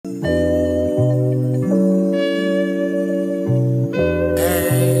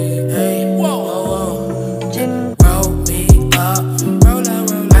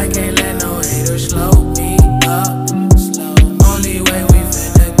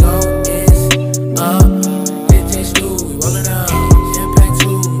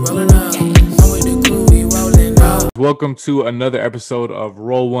Welcome to another episode of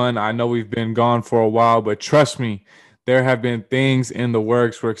Roll One. I know we've been gone for a while, but trust me, there have been things in the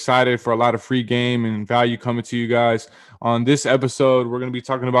works. We're excited for a lot of free game and value coming to you guys. On this episode, we're going to be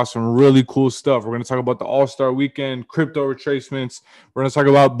talking about some really cool stuff. We're going to talk about the All-Star Weekend, crypto retracements. We're going to talk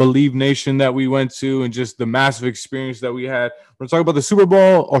about Believe Nation that we went to and just the massive experience that we had. We're going to talk about the Super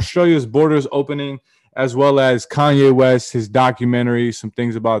Bowl, Australia's borders opening, as well as Kanye West, his documentary, some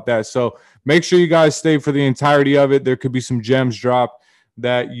things about that. So make sure you guys stay for the entirety of it. There could be some gems dropped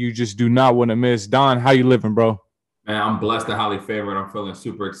that you just do not want to miss. Don, how you living, bro? Man, I'm blessed and highly favored. I'm feeling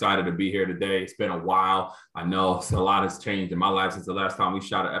super excited to be here today. It's been a while. I know a lot has changed in my life since the last time we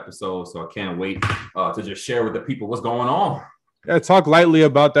shot an episode, so I can't wait to just share with the people what's going on. Yeah, talk lightly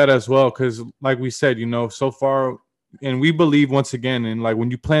about that as well, because like we said, so far, and we believe once again, and like when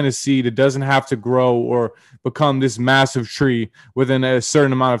you plant a seed, it doesn't have to grow or become this massive tree within a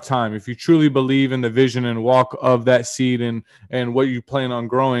certain amount of time. If you truly believe in the vision and walk of that seed and what you plan on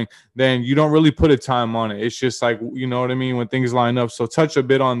growing, then you don't really put a time on it. It's just like, you know what I mean, when things line up. So touch a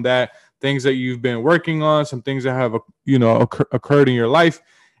bit on that, things that you've been working on, some things that have occurred in your life,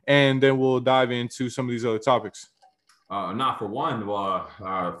 and then we'll dive into some of these other topics. Not for one.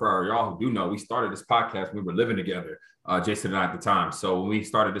 For y'all who do know, we started this podcast. We were living together, Jason and I at the time. So when we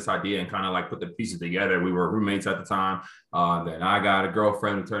started this idea and kind of like put the pieces together, we were roommates at the time. Then I got a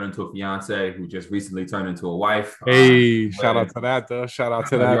girlfriend who turned into a fiance, who just recently turned into a wife. Hey, shout out to that, though. Shout out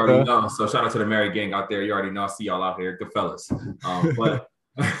to that, though. Know. So shout out to the married gang out there. You already know. I see y'all out here, good fellas. But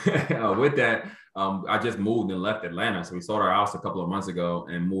with that, I just moved and left Atlanta. So we sold our house a couple of months ago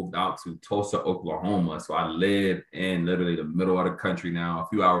and moved out to Tulsa, Oklahoma. So I live in literally the middle of the country now, a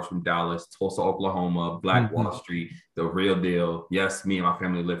few hours from Dallas, Tulsa, Oklahoma, Black Wall Street, the real deal. Yes, me and my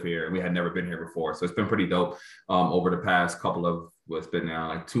family live here, and we had never been here before. So it's been pretty dope over the past couple of, it's been now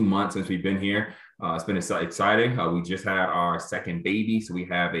like 2 months since we've been here. It's been exciting. We just had our second baby. So we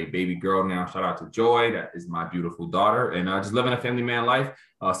have a baby girl now. Shout out to Joy. That is my beautiful daughter. And just living a family man life,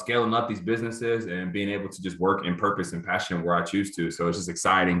 scaling up these businesses and being able to just work in purpose and passion where I choose to. So it's just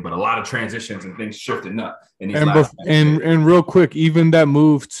exciting, but a lot of transitions and things shifting up. And real quick, even that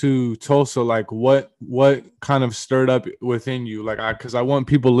move to Tulsa, like what kind of stirred up within you? Like, because I want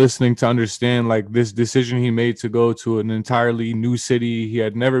people listening to understand like this decision he made to go to an entirely new city he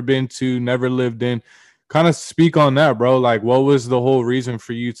had never been to, never lived in. Kind of speak on that, bro. Like, what was the whole reason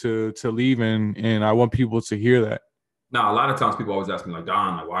for you to leave? And I want people to hear that. Now, a lot of times people always ask me, like,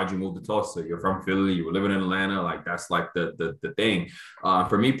 Don, like, why'd you move to Tulsa? You're from Philly. You were living in Atlanta. Like, that's like the thing.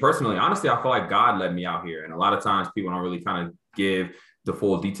 For me personally, honestly, I feel like God led me out here. And a lot of times people don't really kind of give the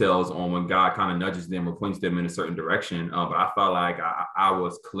full details on when God kind of nudges them or points them in a certain direction. But I felt like I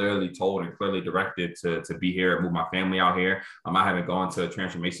was clearly told and clearly directed to be here and move my family out here. I haven't gone to a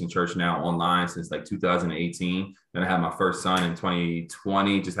Transformation Church now online since like 2018. Then I had my first son in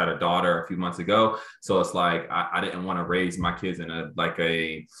 2020, just had a daughter a few months ago. So it's like, I didn't want to raise my kids in a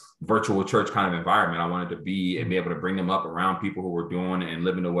virtual church kind of environment. I wanted to be able to bring them up around people who were doing and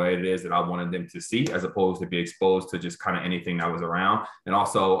living the way it is that I wanted them to see, as opposed to be exposed to just kind of anything that was around. And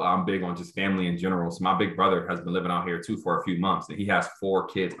also I'm big on just family in general. So my big brother has been living out here too for a few months, and he has 4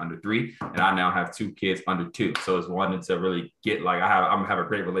 kids under 3. And I now have 2 kids under 2. So it's wanted to really get like, I have a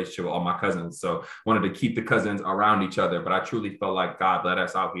great relationship with all my cousins. So wanted to keep the cousins around each other, but I truly felt like God led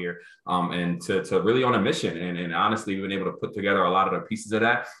us out here and to really on a mission. And honestly, we've been able to put together a lot of the pieces of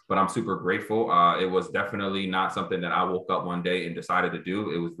that, but I'm super grateful. It was definitely not something that I woke up one day and decided to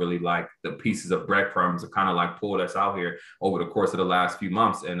do. It was really like the pieces of breadcrumbs that kind of like pulled us out here over the course of the last few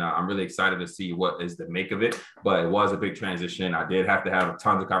months. And I'm really excited to see what is the make of it, but it was a big transition. I did have to have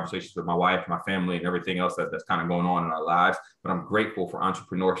tons of conversations with my wife, my family, and everything else that's kind of going on in our lives. But I'm grateful for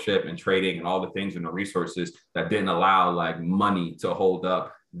entrepreneurship and trading and all the things and the resources that didn't allow like money to hold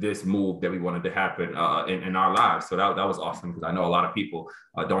up this move that we wanted to happen in our lives. So that was awesome, because I know a lot of people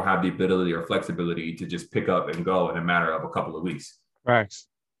don't have the ability or flexibility to just pick up and go in a matter of a couple of weeks. Facts,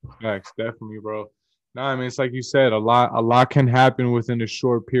 definitely, bro. No, I mean, it's like you said, a lot can happen within a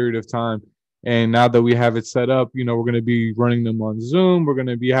short period of time. And now that we have it set up, we're going to be running them on Zoom. We're going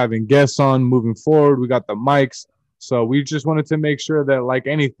to be having guests on moving forward. We got the mics. So we just wanted to make sure that, like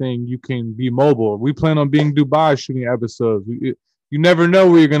anything, you can be mobile. We plan on being Dubai shooting episodes. You never know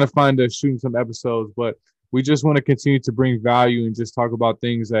where you're going to find us shooting some episodes, but we just want to continue to bring value and just talk about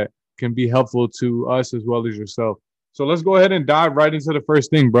things that can be helpful to us as well as yourself. So let's go ahead and dive right into the first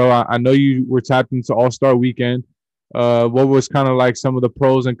thing, bro. I know you were tapped into All-Star Weekend. What was kind of like some of the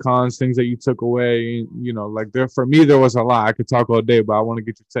pros and cons, things that you took away? For me, there was a lot. I could talk all day, but I want to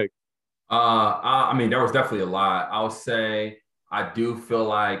get your take. I mean, there was definitely a lot. I would say I do feel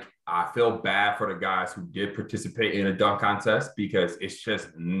like I feel bad for the guys who did participate in a dunk contest because it's just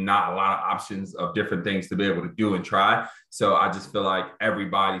not a lot of options of different things to be able to do and try. So I just feel like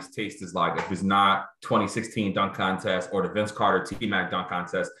everybody's taste is like, if it's not 2016 dunk contest or the Vince Carter T-Mac dunk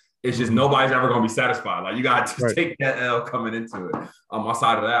contest, it's just nobody's ever going to be satisfied. Like, you got to just take that L coming into it.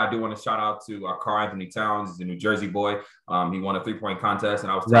 Outside of that, I do want to shout out to Karl-Anthony Towns. He's a New Jersey boy. He won a 3-point contest,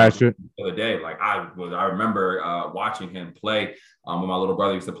 and I was telling him the other day, like, I remember watching him play when my little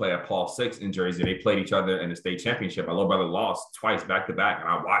brother used to play at Paul Six in Jersey. They played each other in the state championship. My little brother lost twice back to back, and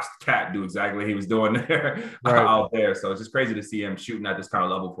I watched Cat do exactly what he was doing there out there. So it's just crazy to see him shooting at this kind of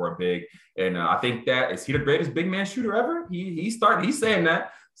level for a big. And I think that is he the greatest big man shooter ever? He's saying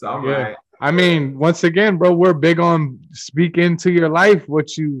that. So I'm right. I mean, once again, bro, we're big on speak into your life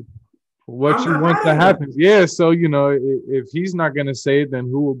what you want to happen. Yeah, so if he's not gonna say it, then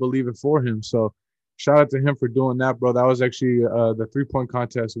who will believe it for him? So shout out to him for doing that, bro. That was actually the 3-point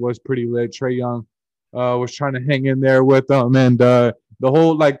contest was pretty lit. Trae Young was trying to hang in there with them, and the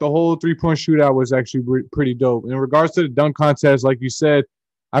whole 3-point shootout was actually pretty dope. In regards to the dunk contest, like you said,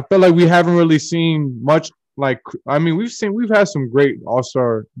 I feel like we haven't really seen much. We've had some great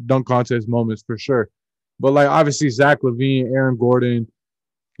all-star dunk contest moments for sure, but like obviously Zach LaVine, Aaron Gordon,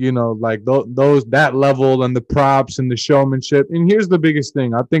 those that level and the props and the showmanship. And here's the biggest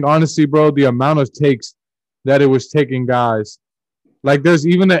thing. I think honestly, bro, the amount of takes that it was taking guys. Like there's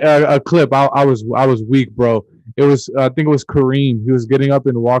even a clip. I was weak, bro. It was I think it was Kareem. He was getting up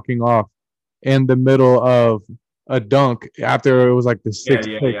and walking off in the middle of a dunk after it was like the sixth.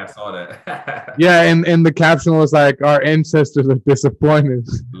 Yeah, I saw that. Yeah, and the caption was like, "Our ancestors are disappointed."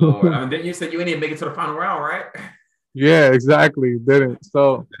 Lord, then you said you didn't make it to the final round, right? Yeah, exactly. Didn't.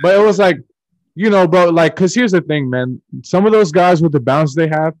 So, but it was like, bro, like, because here's the thing, man. Some of those guys with the bounce they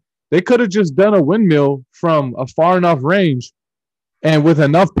have, they could have just done a windmill from a far enough range and with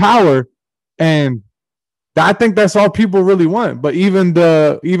enough power, and I think that's all people really want. But even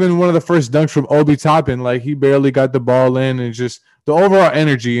one of the first dunks from Obi Toppin, like he barely got the ball in, and just the overall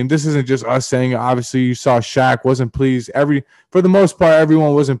energy. And this isn't just us saying it. Obviously, you saw Shaq wasn't pleased. For the most part,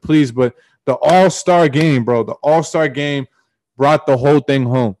 everyone wasn't pleased. But the All-Star game, bro, the All-Star game brought the whole thing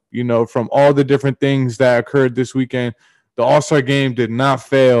home. From all the different things that occurred this weekend, the All-Star game did not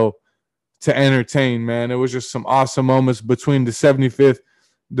fail to entertain, man. It was just some awesome moments between the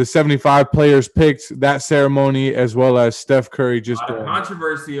 75 players picked, that ceremony, as well as Steph Curry. Just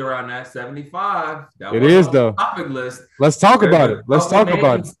controversy around that 75. It is though. Topic list. Let's talk about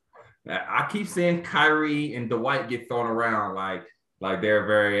it. I keep seeing Kyrie and Dwight get thrown around like they're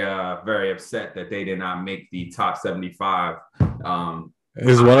very very upset that they did not make the top 75.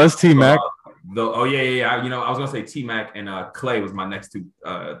 As well as T-Mac. Yeah. I was gonna say T-Mac and Clay was my next two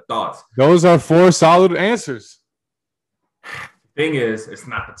thoughts. Those are 4 solid answers. Thing is, it's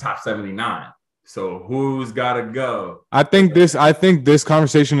not the top 79. So who's got to go? I think this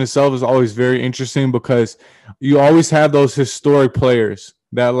conversation itself is always very interesting because you always have those historic players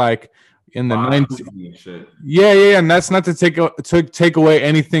that like in the 90s. Yeah, and that's not to take away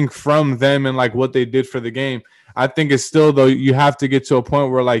anything from them and like what they did for the game. I think it's still though you have to get to a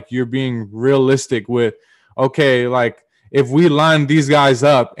point where like you're being realistic with okay, like if we lined these guys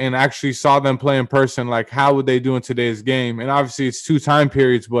up and actually saw them play in person, like how would they do in today's game? And obviously it's 2 time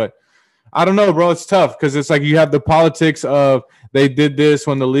periods, but I don't know, bro. It's tough because it's like you have the politics of they did this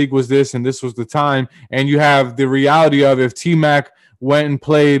when the league was this and this was the time. And you have the reality of if T-Mac went and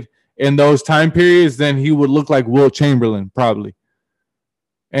played in those time periods, then he would look like Wilt Chamberlain probably.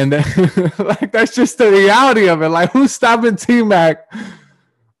 And then like that's just the reality of it. Like who's stopping T-Mac?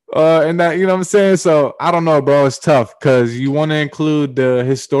 And that, what I'm saying? So I don't know, bro. It's tough because you want to include the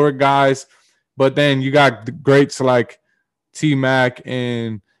historic guys, but then you got the greats like T-Mac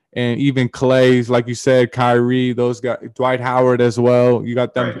and even Clay's, like you said, Kyrie, those guys, Dwight Howard as well. You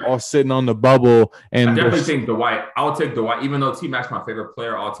got them all sitting on the bubble. And I definitely think Dwight. I would take Dwight, even though T-Mac's my favorite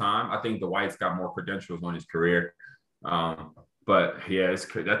player all time. I think Dwight's got more credentials on his career. But yeah,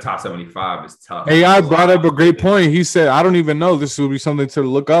 that top 75 is tough. AI brought up a great point. He said, I don't even know. This will be something to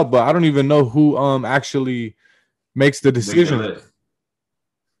look up, but I don't even know who actually makes the decision.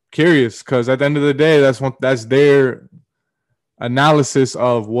 Curious, because at the end of the day, that's their analysis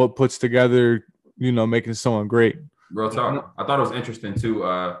of what puts together, making someone great. Real talk. I thought it was interesting too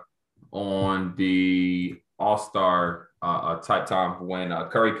on the All-Star type time when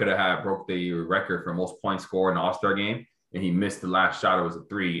Curry could have broke the record for most points scored in the All-Star game. And he missed the last shot. It was a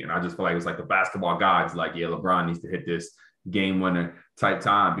 3. And I just feel like it was like the basketball gods like, yeah, LeBron needs to hit this game winner type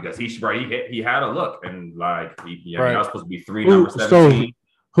time because he had a look and like, that was supposed to be 3 number 17.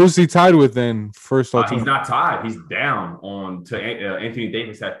 Who's he tied with then? First all time. He's not tied. He's down on to Anthony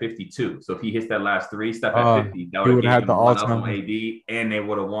Davis at 52. So if he hits that last three, step at 50, that would have given him the one up on AD, and they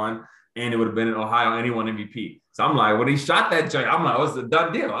would have won, and it would have been in Ohio and he won MVP. So I'm like, when he shot that joint, I'm like, oh, it's a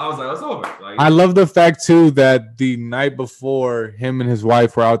done deal. I was like, it's over. Like, I love the fact too that the night before, him and his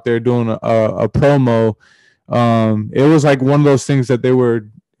wife were out there doing a promo. It was like one of those things that they were,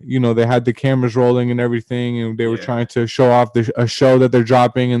 they had the cameras rolling and everything, and they were trying to show off a show that they're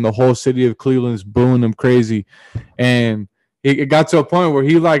dropping, and the whole city of Cleveland's booing them crazy. And it got to a point where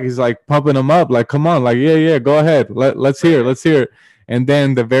he's like pumping them up, like, come on, like, yeah, go ahead. Let's hear it. And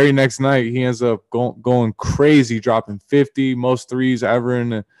then the very next night, he ends up going crazy, dropping 50, most threes ever in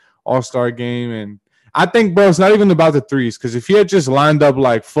the All-Star game. And I think, bro, it's not even about the threes, because if he had just lined up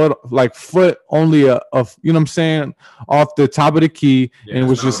like foot only you know what I'm saying, off the top of the key, and it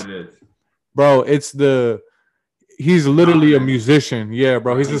was just, bro, he's literally a musician. Yeah,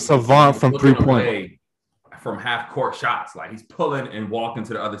 bro, he's a savant from 3-point. From half court shots, like he's pulling and walking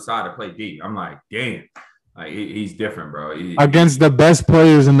to the other side to play D. I'm like, damn, like he's different, bro. Against the best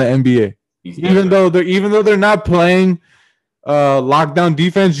players in the NBA, even though they're not playing lockdown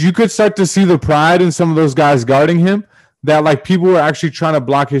defense, you could start to see the pride in some of those guys guarding him, that like people were actually trying to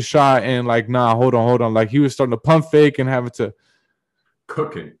block his shot, and like, nah, hold on, like he was starting to pump fake and having to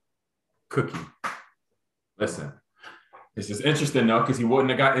cookie. Listen, it's just interesting though, because he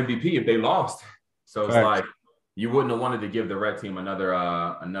wouldn't have got MVP if they lost. So it's like you wouldn't have wanted to give the red team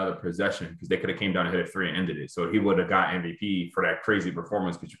another possession, because they could have came down and hit a three and ended it. So he would have got MVP for that crazy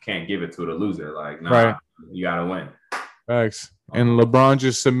performance, because you can't give it to the loser. Like, nah, you gotta win. Thanks. And LeBron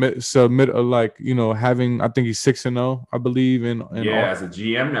just submit having, I think he's 6-0, I believe. As a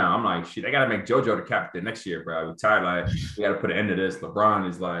GM now, I'm like, shit, they gotta make JoJo the captain next year, bro. We're tired. Like, we gotta put an end to this. LeBron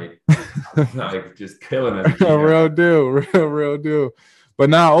is like just killing us. Real deal. But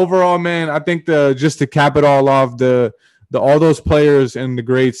now overall, man, I think just to cap it all off, all those players and the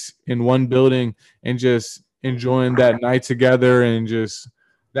greats in one building, and just enjoying that night together, and just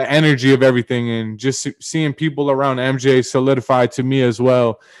the energy of everything, and just seeing people around MJ solidify to me as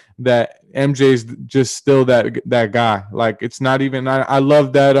well that MJ's just still that guy. Like, it's not even, I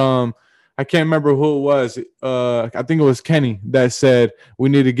love that. I can't remember who it was. I think it was Kenny that said we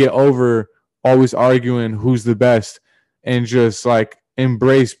need to get over always arguing who's the best, and just like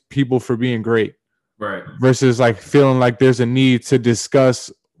embrace people for being great, right? Versus like feeling like there's a need to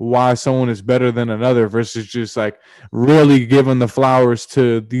discuss why someone is better than another, versus just like really giving the flowers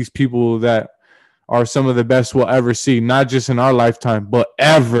to these people that are some of the best we'll ever see, not just in our lifetime, but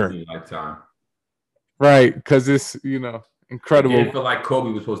ever. Right? Because it's, incredible. I feel like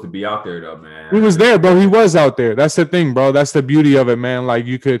Kobe was supposed to be out there though, man. He was there, bro. He was out there. That's the thing, bro. That's the beauty of it, man. Like,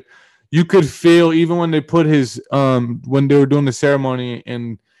 you could feel, even when they put his when they were doing the ceremony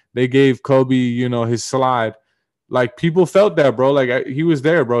and they gave Kobe, his slide, like, people felt that, bro. Like, he was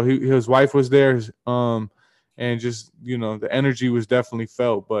there, bro. His wife was there, and just, the energy was definitely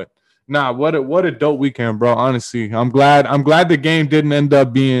felt. But nah, what a dope weekend, bro. Honestly, I'm glad the game didn't end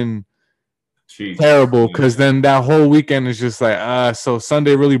up being terrible, because then that whole weekend is just like, so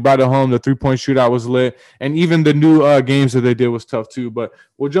Sunday really brought it home. The 3-point shootout was lit, and even the new games that they did was tough too. But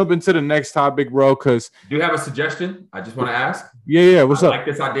we'll jump into the next topic, bro, because do you have a suggestion? I just want to ask. Yeah, what's up? I like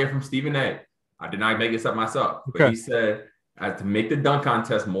this idea from Stephen A. I did not make this up myself, but he said to make the dunk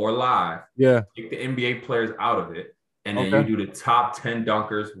contest more live, take the NBA players out of it, and then you do the top 10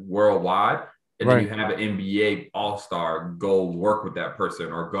 dunkers worldwide. And then you have an NBA all-star go work with that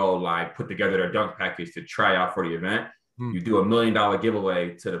person, or go like put together their dunk package to try out for the event. You do $1 million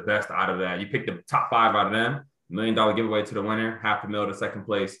giveaway to the best out of that. You pick the top 5 out of them, $1 million giveaway to the winner, $500,000 to second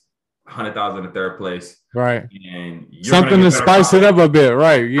place, 100,000 to third place. Right. And something to spice it up a bit,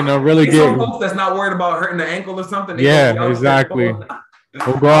 right? Really get some folks that's not worried about hurting the ankle or something. Exactly.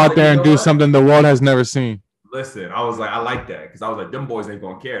 We'll go out there and do something the world has never seen. Listen, I was like, I like that, because I was like, them boys ain't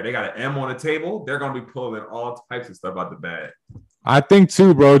gonna care. They got an M on the table. They're gonna be pulling all types of stuff out the bag. I think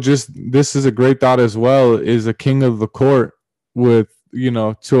too, bro. Just this is a great thought as well. Is a king of the court with 2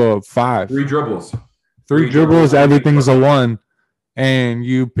 of 5, 3 dribbles, 3 dribbles. Everything's a 1, and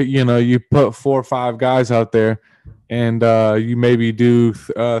you put 4 or 5 guys out there, and you maybe do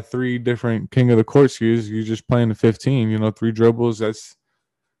 3 different king of the court SKUs. You're just playing the 15. 3 dribbles. That's.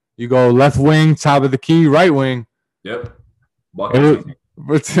 You go left wing, top of the key, right wing. Yep. But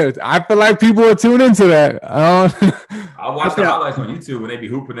I feel like people are tuned into that. I watch the highlights on YouTube when they be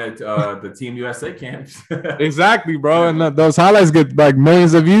hooping at the Team USA camps. Exactly, bro. And those highlights get like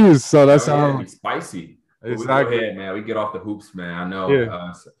millions of views. So that's spicy. Exactly. Go ahead, man. We get off the hoops, man. I know.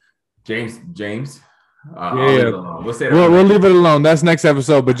 Yeah. James. I'll leave Yeah, it alone. We'll say that for we'll next leave week. it alone. That's next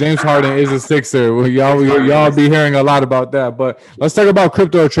episode. But James Harden is a Sixer. Well, James Harden y'all is be hearing a lot about that. But let's talk about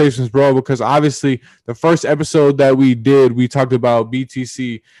crypto traces, bro. Because obviously, the first episode that we did, we talked about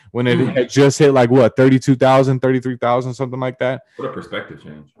BTC when it had just hit like what 32,000, 33,000, something like that. What a perspective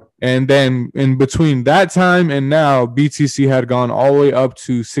change. And then in between that time and now, BTC had gone all the way up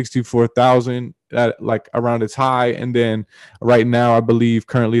to 64,000 at like around its high. And then right now, I believe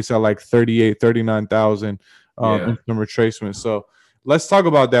currently it's at like 38, 39,000 in some retracement. So let's talk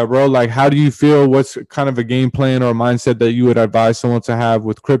about that, bro. Like, how do you feel? What's kind of a game plan or mindset that you would advise someone to have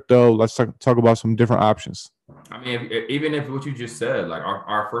with crypto? Let's talk about some different options. I mean, even if what you just said, like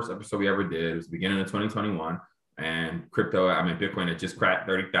our first episode we ever did was beginning of 2021. And crypto, I mean, Bitcoin had just cracked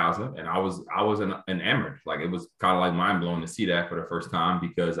 30,000, and I was enamored. Like, it was kind of like mind blowing to see that for the first time,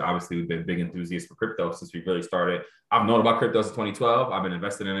 because obviously we've been big enthusiasts for crypto since we really started. I've known about crypto since 2012. I've been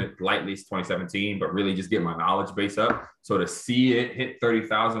invested in it lightly since 2017, but really just get my knowledge base up. So to see it hit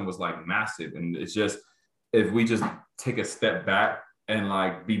 30,000 was like massive. And it's just, if we just take a step back and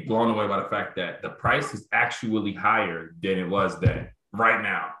like be blown away by the fact that the price is actually higher than it was then right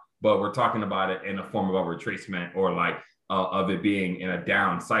now. But we're talking about it in the form of a retracement or like of it being in a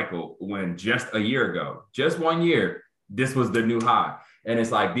down cycle, when just a year ago, just 1 year, this was the new high. And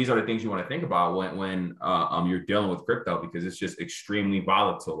it's like, these are the things you want to think about when you're dealing with crypto, because it's just extremely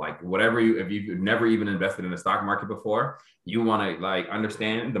volatile. Like, if you've never even invested in the stock market before, you want to like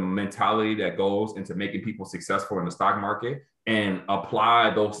understand the mentality that goes into making people successful in the stock market and apply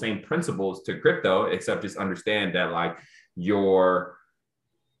those same principles to crypto, except just understand that like your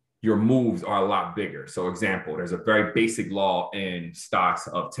moves are a lot bigger. So example, there's a very basic law in stocks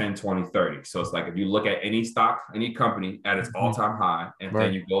of 10, 20, 30. So it's like, if you look at any stock, any company at its all-time high, and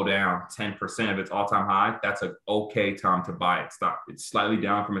then you go down 10% of its all-time high, that's an okay time to buy it stock. It's slightly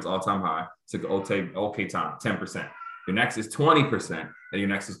down from its all-time high. It's an okay time, 10%. Your next is 20%, and your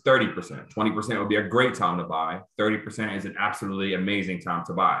next is 30%. 20% would be a great time to buy. 30% is an absolutely amazing time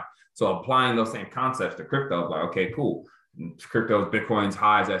to buy. So applying those same concepts to crypto, like, okay, cool. Crypto's Bitcoin's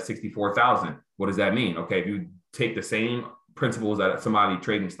highs at 64,000. What does that mean? Okay, if you take the same principles that somebody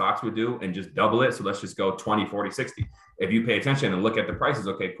trading stocks would do and just double it, so let's just go 20, 40, 60. If you pay attention and look at the prices,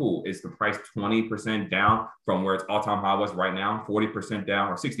 okay, cool. Is the price 20% down from where its all-time high was right now, 40% down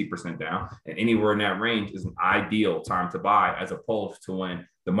or 60% down? And anywhere in that range is an ideal time to buy, as opposed to when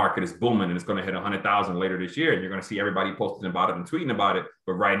the market is booming and it's going to hit 100,000 later this year, and you're going to see everybody posting about it and tweeting about it.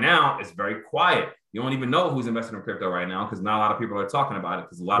 But right now, it's very quiet. You don't even know who's investing in crypto right now, because not a lot of people are talking about it,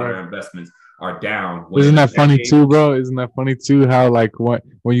 because a lot of their investments are down. Isn't that funny too, bro? Isn't that funny too? How like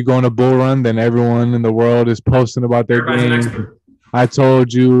when you go on a bull run, then everyone in the world is posting about their games. I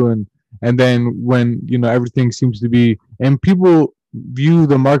told you, and then when everything seems to be, and people view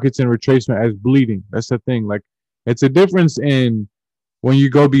the markets in retracement as bleeding. That's the thing. Like, it's a difference in when you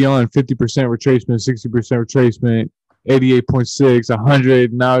go beyond 50% retracement, 60% retracement, 88.6,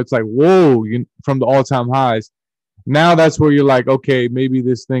 100. Now it's like, whoa, from the all-time highs. Now that's where you're like, okay, maybe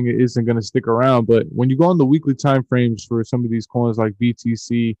this thing isn't going to stick around. But when you go on the weekly time frames for some of these coins like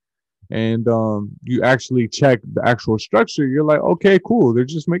BTC, and you actually check the actual structure, you're like, okay, cool. They're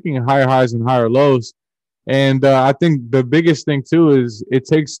just making higher highs and higher lows. And I think the biggest thing too is it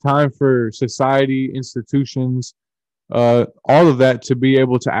takes time for society, institutions, all of that to be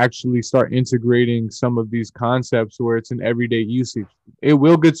able to actually start integrating some of these concepts where it's an everyday usage. It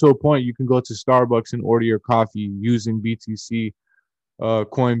will get to a point you can go to Starbucks and order your coffee using BTC,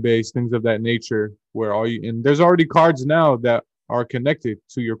 Coinbase, things of that nature, where and there's already cards now that are connected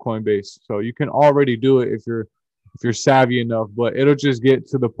to your Coinbase. So you can already do it if you're savvy enough, but it'll just get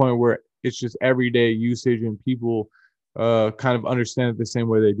to the point where it's just everyday usage and people kind of understand it the same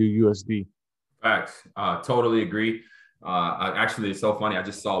way they do USD. Facts. Totally agree. Actually, it's so funny. I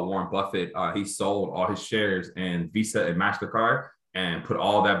just saw Warren Buffett. He sold all his shares in Visa and MasterCard and put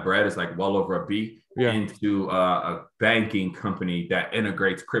all that bread, is like well over $1 billion, into a banking company that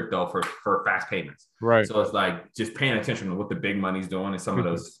integrates crypto for fast payments. Right. So it's like just paying attention to what the big money's doing, and some of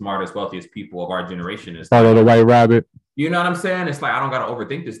those smartest, wealthiest people of our generation is follow the white rabbit. You know what I'm saying? It's like, I don't got to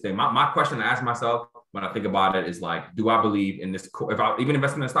overthink this thing. My question to ask myself when I think about it is like, do I believe in this? If I even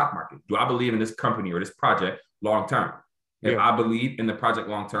invest in the stock market, do I believe in this company or this project long term? If I believe in the project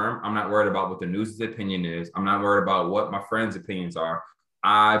long term, I'm not worried about what the news's opinion is. I'm not worried about what my friends' opinions are.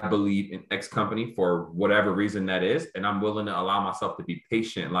 I believe in X company for whatever reason that is, and I'm willing to allow myself to be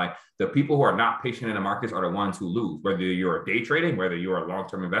patient. Like, the people who are not patient in the markets are the ones who lose. Whether you're day trading, whether you're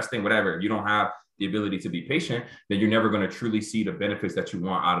long-term investing, whatever, you don't have the ability to be patient, then you're never going to truly see the benefits that you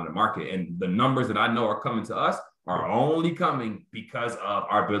want out of the market. And the numbers that I know are coming to us are only coming because of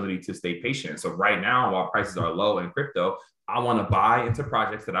our ability to stay patient. So right now, while prices are low in crypto, I want to buy into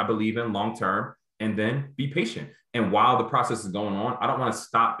projects that I believe in long term and then be patient. And while the process is going on, I don't want to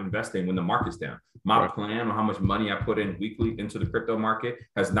stop investing when the market's down. My plan on how much money I put in weekly into the crypto market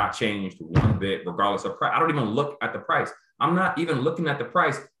has not changed one bit, regardless of price. I don't even look at the price. I'm not even looking at the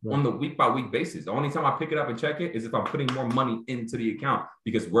price on the week by week basis. The only time I pick it up and check it is if I'm putting more money into the account,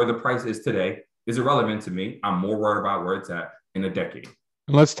 because where the price is today is irrelevant to me. I'm more worried about where it's at in a decade.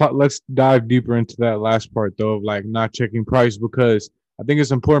 Let's dive deeper into that last part though, of like not checking price, because I think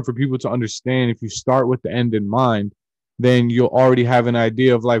it's important for people to understand if you start with the end in mind, then you'll already have an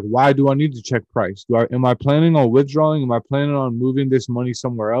idea of like, why do I need to check price? Am I planning on withdrawing? Am I planning on moving this money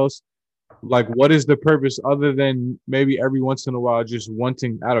somewhere else? Like, what is the purpose other than maybe every once in a while just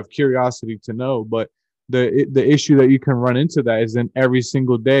wanting out of curiosity to know? But the issue that you can run into that is then every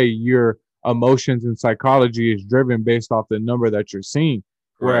single day your emotions and psychology is driven based off the number that you're seeing.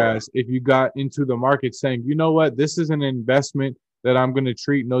 Whereas if you got into the market saying, you know what, this is an investment that I'm going to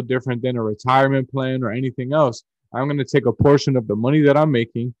treat no different than a retirement plan or anything else. I'm going to take a portion of the money that I'm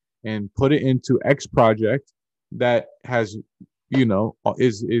making and put it into X project that has,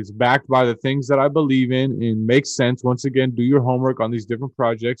 is backed by the things that I believe in and makes sense. Once again, do your homework on these different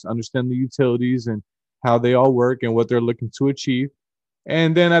projects, understand the utilities and how they all work and what they're looking to achieve.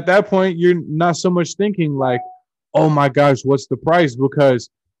 And then at that point, you're not so much thinking like, oh my gosh, what's the price? Because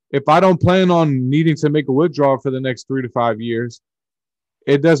if I don't plan on needing to make a withdrawal for the next 3 to 5 years,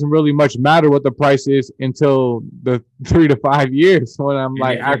 it doesn't really much matter what the price is until the 3 to 5 years when I'm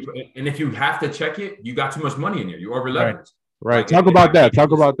and if you have to check it, you got too much money in there. You over leveraged. Right. Like, Talk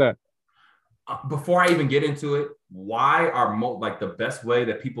about that. Before I even get into it, why are the best way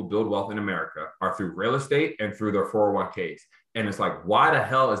that people build wealth in America are through real estate and through their 401ks. And it's like, why the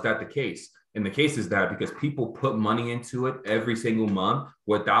hell is that the case? And the case is that because people put money into it every single month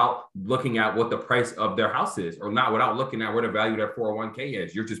without looking at what the price of their house is, or not without looking at where the value of their 401k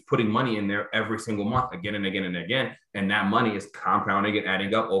is. You're just putting money in there every single month, again and again and again. And that money is compounding and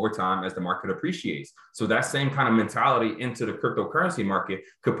adding up over time as the market appreciates. So that same kind of mentality into the cryptocurrency market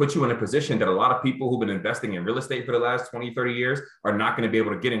could put you in a position that a lot of people who've been investing in real estate for the last 20, 30 years are not going to be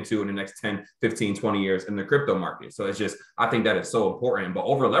able to get into in the next 10, 15, 20 years in the crypto market. So it's just, I think that is so important. But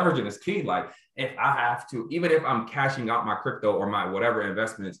over leveraging is key. Like, if I have to, even if I'm cashing out my crypto or my whatever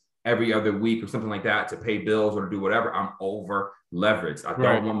investments every other week or something like that to pay bills or to do whatever, I'm over leveraged. I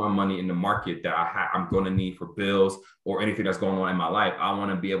don't want my money in the market that I'm going to need for bills or anything that's going on in my life. I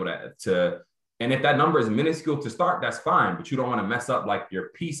want to be able to, and if that number is minuscule to start, that's fine, but you don't want to mess up like your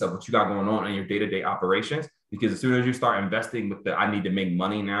piece of what you got going on in your day-to-day operations. Because as soon as you start investing with I need to make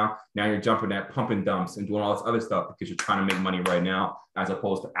money now you're jumping at pump and dumps and doing all this other stuff because you're trying to make money right now, as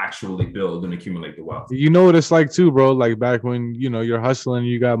opposed to actually build and accumulate the wealth. You know what it's like too, bro? Like back when, you're hustling,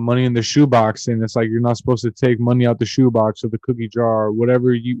 you got money in the shoebox and it's like, you're not supposed to take money out the shoebox or the cookie jar or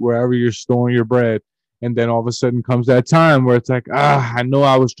wherever you're storing your bread. And then all of a sudden comes that time where it's like, I know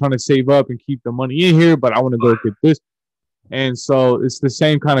I was trying to save up and keep the money in here, but I want to go get this. And so it's the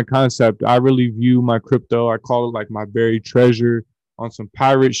same kind of concept. I really view my crypto, I call it like my buried treasure on some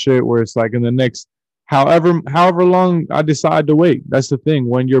pirate shit, where it's like in the next however long I decide to wait. That's the thing.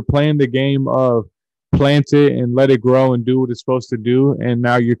 When you're playing the game of plant it and let it grow and do what it's supposed to do, and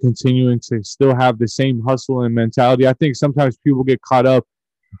now you're continuing to still have the same hustle and mentality. I think sometimes people get caught up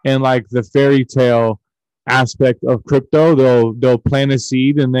in like the fairy tale aspect of crypto. They'll plant a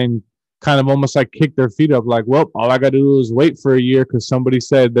seed and then kind of almost like kick their feet up, like, well, all I got to do is wait for a year because somebody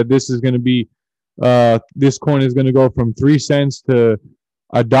said that this is going to be, this coin is going to go from 3 cents to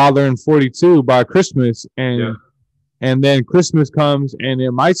 $1.42 by Christmas, and then Christmas comes and it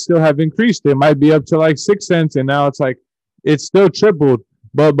might still have increased. It might be up to like 6 cents, and now it's like it's still tripled,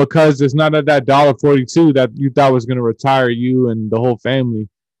 but because it's not at that $1.42 that you thought was going to retire you and the whole family.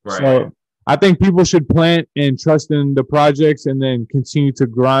 Right. So I think people should plant and trust in the projects and then continue to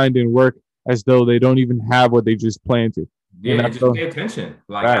grind and work as though they don't even have what they just planted. Yeah, and just pay attention.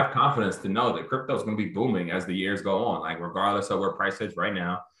 Like, have confidence to know that crypto is going to be booming as the years go on. Like, regardless of where price is right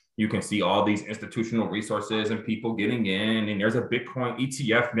now, you can see all these institutional resources and people getting in. And there's a Bitcoin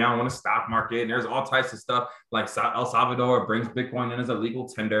ETF now on the stock market. And there's all types of stuff. Like El Salvador brings Bitcoin in as a legal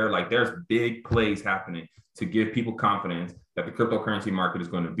tender. Like, there's big plays happening to give people confidence that the cryptocurrency market is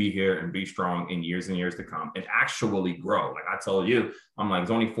going to be here and be strong in years and years to come and actually grow. Like I told you, I'm like,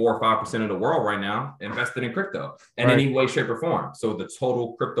 it's only 4 or 5% of the world right now invested in crypto in any way, shape, or form. So the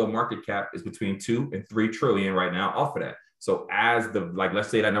total crypto market cap is between 2 and 3 trillion right now off of that. So as let's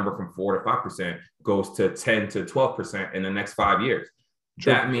say that number from 4 to 5% goes to 10 to 12% in the next 5 years,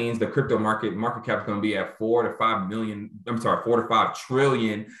 That means the crypto market cap is going to be at 4 to 5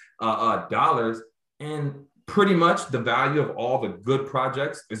 trillion dollars, and pretty much the value of all the good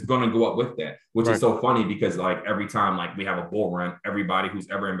projects is going to go up with that, which is so funny because like every time like we have a bull run, everybody who's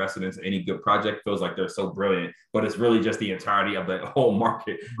ever invested into any good project feels like they're so brilliant, but it's really just the entirety of the whole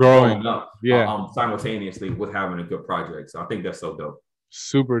market growing up simultaneously with having a good project. So I think that's so dope.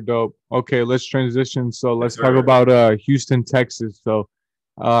 Super dope. Okay, let's transition. So let's talk about Houston, Texas. So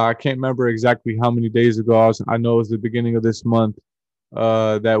I can't remember exactly how many days ago. I know it was the beginning of this month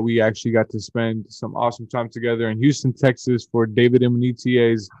that we actually got to spend some awesome time together in Houston, Texas for David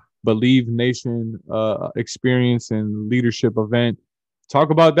Imunitie's Believe Nation experience and leadership event. Talk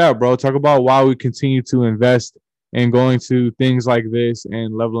about that, bro. Talk about why we continue to invest in going to things like this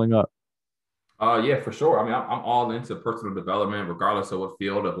and leveling up. Yeah, for sure. I mean, I'm all into personal development, regardless of what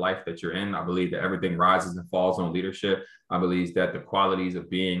field of life that you're in. I believe that everything rises and falls on leadership. I believe that the qualities of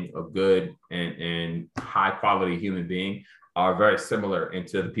being a good and high quality human being are very similar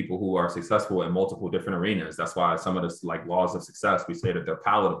into the people who are successful in multiple different arenas. That's why some of the like laws of success, we say that they're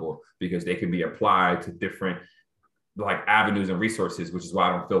palatable because they can be applied to different like avenues and resources, which is why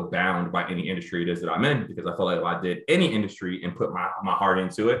I don't feel bound by any industry it is that I'm in, because I feel like if I did any industry and put my heart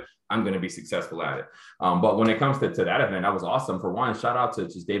into it, I'm going to be successful at it. But when it comes to that event, that was awesome. For one, shout out to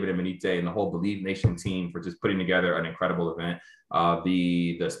just David Imunite and the whole Believe Nation team for just putting together an incredible event.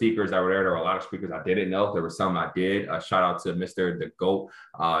 The speakers that were there were a lot of speakers I didn't know. There were some I did. Shout out to Mr. The GOAT,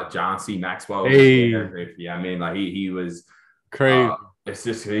 John C. Maxwell. Hey. Yeah, I mean, like he was crazy. It's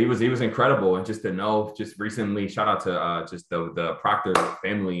just he was incredible, and just to know, just recently, shout out to just the Proctor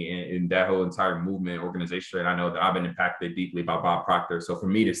family and that whole entire movement organization. And I know that I've been impacted deeply by Bob Proctor. So for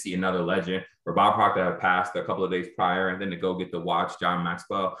me to see another legend, where Bob Proctor had passed a couple of days prior, and then to go get to watch John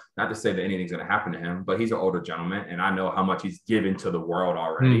Maxwell, not to say that anything's going to happen to him, but he's an older gentleman, and I know how much he's given to the world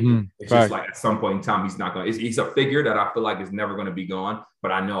already. Mm-hmm. It's just like at some point in time, he's not going. He's a figure that I feel like is never going to be gone.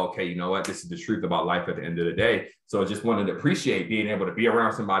 But I know, okay, you know what? This is the truth about life at the end of the day. So I just wanted to appreciate being able to be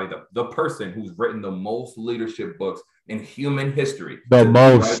around somebody, the person who's written the most leadership books in human history. The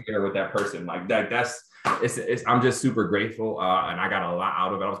most. Right there with that person. Like that's I'm just super grateful. And I got a lot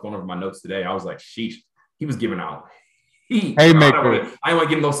out of it. I was going over my notes today. I was like, sheesh, he was giving out heat. I didn't want to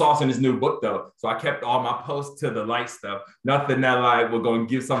give him no sauce in his new book though. So I kept all my posts to the light stuff. Nothing that like we're going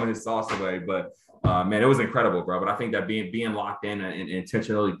to give some of his sauce away, but man, it was incredible, bro. But I think that being locked in and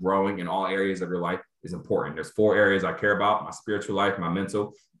intentionally growing in all areas of your life is important. There's 4 areas I care about: my spiritual life, my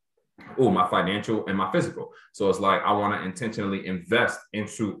mental, my financial, and my physical. So it's like I want to intentionally invest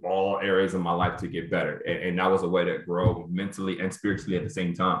into all areas of my life to get better. And that was a way to grow mentally and spiritually at the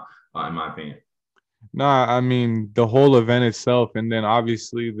same time, in my opinion. No, I mean, the whole event itself, and then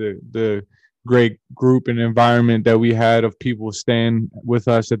obviously the great group and environment that we had of people staying with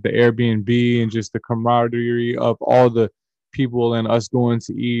us at the Airbnb, and just the camaraderie of all the people and us going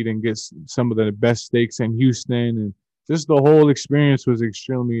to eat and get some of the best steaks in Houston, and just the whole experience was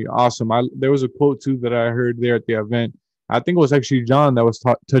extremely awesome. There was a quote too that I heard there at the event. I think it was actually John that was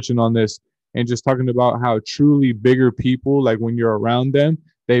touching on this and just talking about how truly bigger people, like when you're around them,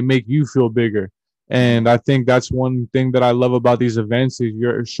 they make you feel bigger. And I think that's one thing that I love about these events is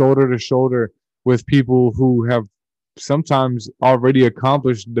you're shoulder to shoulder with people who have sometimes already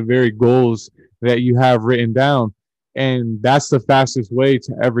accomplished the very goals that you have written down. And that's the fastest way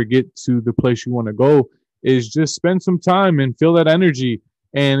to ever get to the place you want to go, is just spend some time and feel that energy.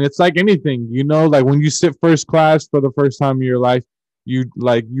 And it's like anything, you know, like when you sit first class for the first time in your life, you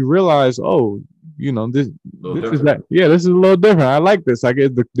realize, oh, you know, this is that. Yeah, this is a little different. I like this. I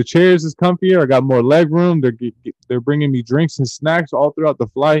get the chairs is comfier. I got more leg room. They're bringing me drinks and snacks all throughout the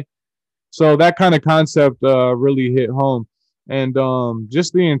flight. So that kind of concept really hit home. And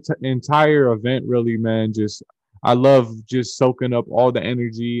just the entire event, really, man, just I love just soaking up all the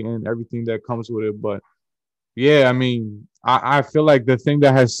energy and everything that comes with it. But yeah, I mean, I feel like the thing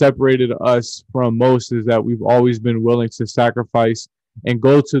that has separated us from most is that we've always been willing to sacrifice and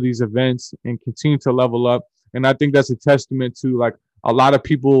go to these events and continue to level up. And I think that's a testament to, like, a lot of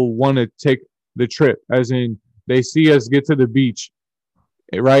people want to take the trip, as in they see us get to the beach,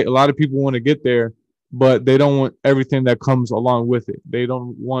 right? A lot of people want to get there, but they don't want everything that comes along with it. They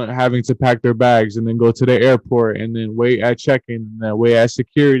don't want having to pack their bags and then go to the airport and then wait at check-in and then wait at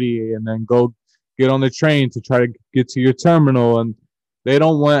security and then go get on the train to try to get to your terminal. And they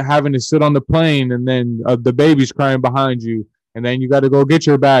don't want having to sit on the plane and then the baby's crying behind you. And then you got to go get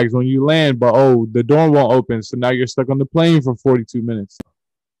your bags when you land, but the door won't open. So now you're stuck on the plane for 42 minutes.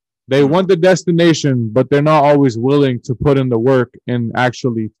 They want the destination, but they're not always willing to put in the work and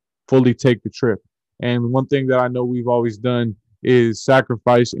actually fully take the trip. And one thing that I know we've always done is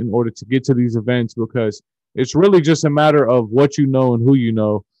sacrificed in order to get to these events, because it's really just a matter of what you know and who you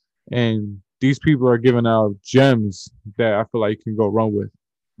know. And these people are giving out gems that I feel like you can go run with.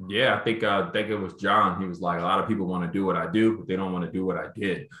 Yeah, I think it was John. He was like, a lot of people want to do what I do, but they don't want to do what I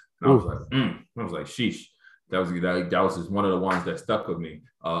did. And I was like, I was like, sheesh. That was just one of the ones that stuck with me,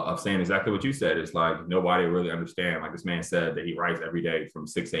 of saying exactly what you said. It's like nobody really understand. Like this man said that he writes every day from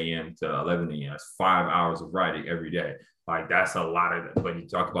 6 a.m. to 11 a.m. That's 5 hours of writing every day. Like that's a lot of. But you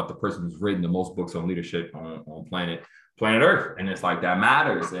talk about the person who's written the most books on leadership on planet Earth, and it's like that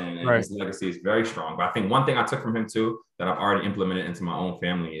matters, and Right. his legacy is very strong. But I think one thing I took from him too that I've already implemented into my own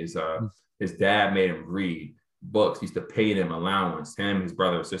family is his dad made him read books. He used to pay them allowance, him, his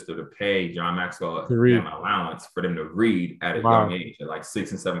brother or sister, to pay John Maxwell them allowance for them to read at a young age, at like 6th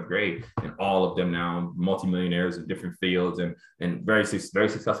and 7th grade. And all of them now multimillionaires in different fields and very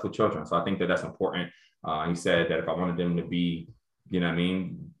successful children. So I think that that's important. He said that if I wanted them to be, you know what I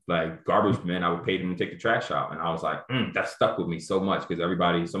mean, like garbage men, I would pay them to take the trash out. And I was like, that stuck with me so much, because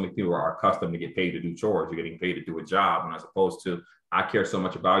so many people are accustomed to get paid to do chores. You're getting paid to do a job. And as opposed to, I care so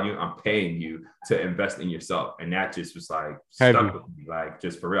much about you, I'm paying you to invest in yourself. And that just was like stuck with me. Like,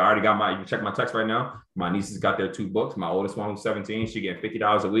 just for real. I already got you check my text right now. My nieces got their 2 books. My oldest one who's 17, she getting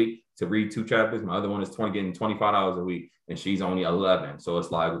 $50 a week to read 2 chapters. My other one is getting $25 a week, and she's only 11. So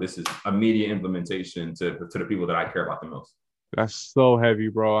it's like, this is immediate implementation to the people that I care about the most. That's so heavy,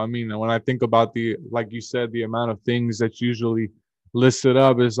 bro. I mean, when I think about like you said, the amount of things that's usually listed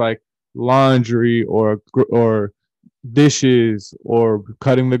up is like laundry or dishes or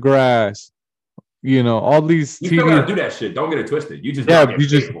cutting the grass, all these you still gotta do that shit. Don't get it twisted. You just you're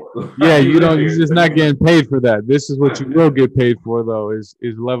just not getting paid for that. This is what you will get paid for, though, is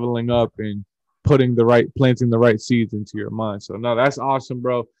leveling up and planting the right seeds into your mind. So no, that's awesome,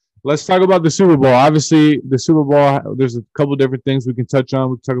 bro. Let's talk about the Super Bowl. Obviously, the Super Bowl, there's a couple different things we can touch on.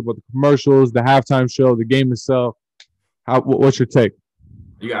 We can talk about the commercials, the halftime show, the game itself. What's your take?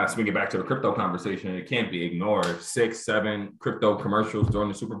 You got to swing it back to the crypto conversation. It can't be ignored. 6, 7 crypto commercials during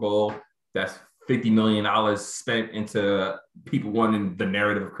the Super Bowl. That's $50 million spent into people wanting the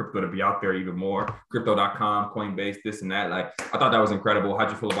narrative of crypto to be out there even more. Crypto.com, Coinbase, this and that. Like, I thought that was incredible. How'd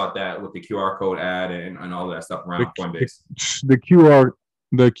you feel about that with the QR code ad and all of that stuff around Coinbase?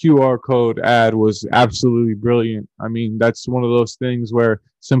 The QR code ad was absolutely brilliant. I mean, that's one of those things where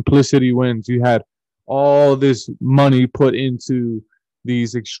simplicity wins. You had all this money put into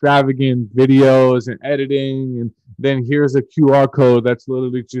these extravagant videos and editing, and then here's a QR code that's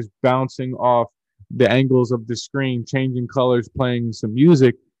literally just bouncing off the angles of the screen, changing colors, playing some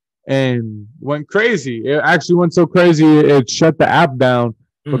music, and went crazy. It actually went so crazy it shut the app down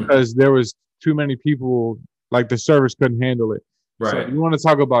because there was too many people, like the service couldn't handle it. Right. So you want to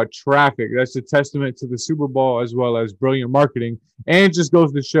talk about traffic. That's a testament to the Super Bowl as well as brilliant marketing. And it just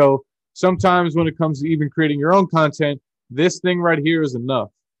goes to show sometimes when it comes to even creating your own content, this thing right here is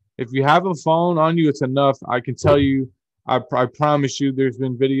enough. If you have a phone on you, it's enough. I can tell you, I promise you, there's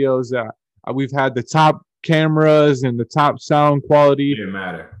been videos that we've had the top cameras and the top sound quality. It didn't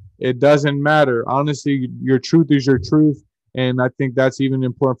matter. It doesn't matter. Honestly, your truth is your truth. And I think that's even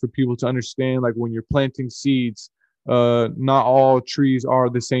important for people to understand. Like when you're planting seeds, not all trees are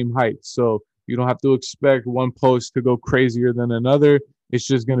the same height, so you don't have to expect one post to go crazier than another. It's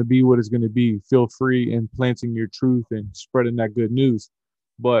just going to be what it's going to be. Feel free in planting your truth and spreading that good news.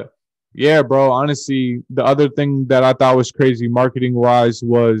 But yeah, bro, honestly, the other thing that I thought was crazy marketing wise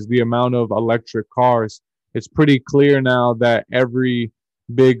was the amount of electric cars. It's pretty clear now that every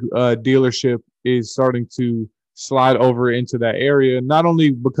big dealership is starting to slide over into that area, not only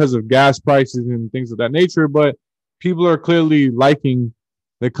because of gas prices and things of that nature, but people are clearly liking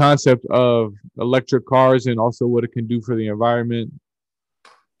the concept of electric cars and also what it can do for the environment.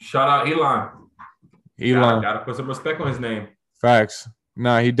 Shout out Elon. Gotta put some respect on his name. Facts.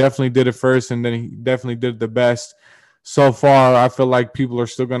 Nah, he definitely did it first, and then he definitely did the best. So far, I feel like people are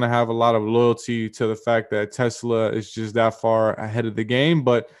still going to have a lot of loyalty to the fact that Tesla is just that far ahead of the game.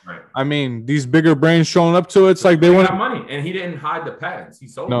 But, right. I mean, these bigger brands showing up to it, it's like they want money. And he didn't hide the patents. He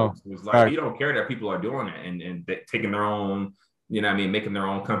sold them. It was like, he don't care that people are doing it and taking their own, you know what I mean, making their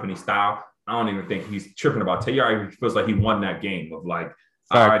own company style. I don't even think he's tripping about it. He already feels like he won that game of like,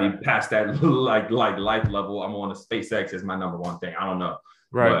 I already passed that like life level. I'm on a SpaceX is my number one thing. I don't know.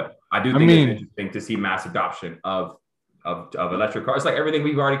 Right. But I do think it's interesting to see mass adoption of electric cars. It's like everything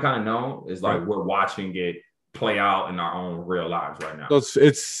we've already kind of known is like we're watching it play out in our own real lives right now. So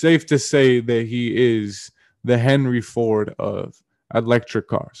it's safe to say that he is the Henry Ford of electric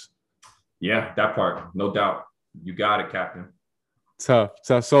cars. Yeah, that part. No doubt. You got it, Captain. Tough.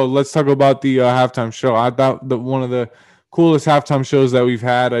 So let's talk about the halftime show. I thought that one of the coolest halftime shows that we've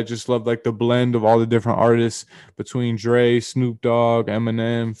had. I just love like the blend of all the different artists between Dre, Snoop Dogg,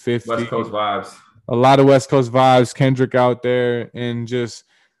 Eminem, West 50, Coast vibes. a lot of West Coast vibes, Kendrick out there, and just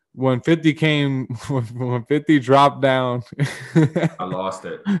when 50 came, when 50 dropped down, I lost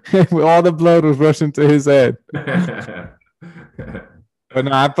it. all the blood was rushing to his head. But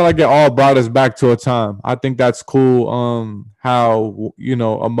no, I feel like it all brought us back to a time. I think that's cool. How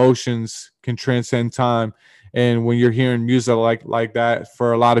emotions can transcend time, and when you're hearing music like that,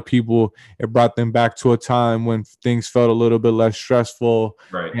 for a lot of people, it brought them back to a time when things felt a little bit less stressful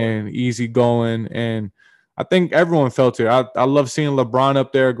Right. and easygoing. And I think everyone felt it. I love seeing LeBron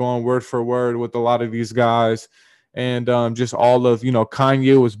up there going word for word with a lot of these guys. And just all of,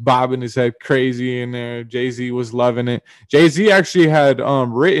 Kanye was bobbing his head crazy in there. Jay-Z was loving it. Jay-Z actually had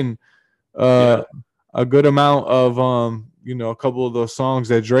written Yeah. a good amount of, a couple of those songs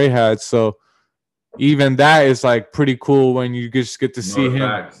that Dre had. So even that is like pretty cool when you just get to see No him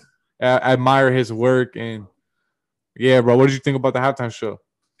facts. admire his work. And yeah, bro, what did you think about the halftime show?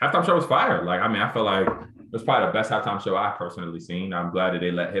 Halftime show was fire. Like, I mean, I feel like it was probably the best halftime show I've personally seen. I'm glad that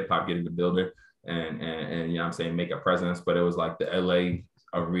they let hip hop get in the building and you know what I'm saying, make a presence. But it was like the LA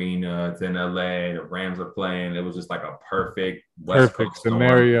arena, it's in LA, the Rams are playing. It was just like a perfect West Coast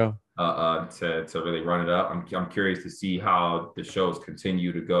scenario to really run it up. I'm curious to see how the shows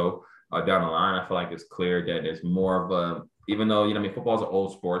continue to go down the line. I feel like it's clear that there's more of a, even though, I mean, football's an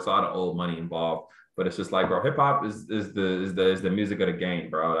old sport, it's a lot of old money involved. But it's just like, bro, hip hop is the music of the game,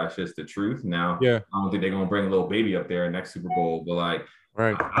 bro. That's just the truth. Now, yeah, I don't think they're gonna bring a little baby up there next Super Bowl, but like,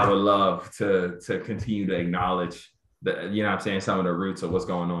 right. I would love to continue to acknowledge the, you know what I'm saying, some of the roots of what's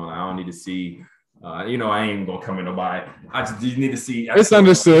going on. I don't need to see, I ain't even gonna come in nobody. I just need to see. It's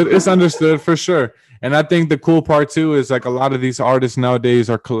understood. It's understood for sure. And I think the cool part too is like a lot of these artists nowadays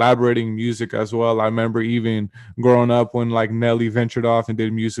are collaborating music as well. I remember even growing up when like Nelly ventured off and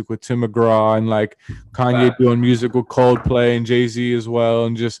did music with Tim McGraw, and like Kanye doing music with Coldplay and Jay-Z as well.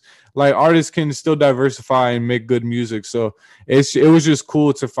 And just like artists can still diversify and make good music. So it was just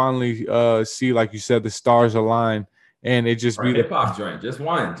cool to finally see, like you said, the stars align. And it just be hip hop joint, just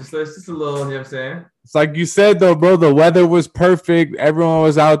one, just a little, you know what I'm saying? It's like you said though, bro. The weather was perfect. Everyone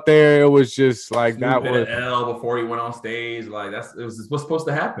was out there. It was just like Snoop that was L before he went on stage. Like it was what's supposed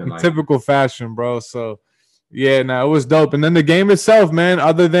to happen. Like, typical fashion, bro. So yeah, no, it was dope. And then the game itself, man.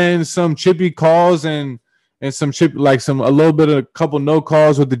 Other than some chippy calls and some chip, like a little bit of a couple no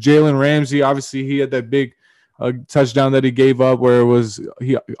calls with the Jalen Ramsey. Obviously, he had that big touchdown that he gave up where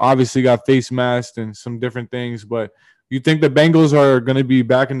he obviously got face masked and some different things, but. You think the Bengals are going to be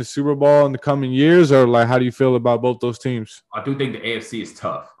back in the Super Bowl in the coming years, or like how do you feel about both those teams? I do think the AFC is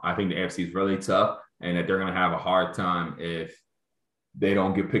tough. I think the AFC is really tough, and that they're going to have a hard time if they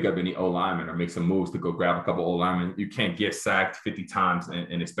don't pick up any O linemen or make some moves to go grab a couple O linemen. You can't get sacked 50 times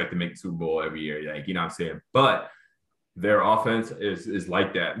and expect to make the Super Bowl every year. Like, you know what I'm saying? But their offense is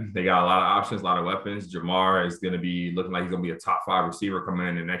like that. They got a lot of options, a lot of weapons. Jamar is going to be looking like he's going to be a top 5 receiver coming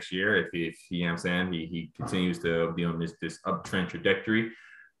in the next year if you know what I'm saying, he continues to be on this uptrend trajectory.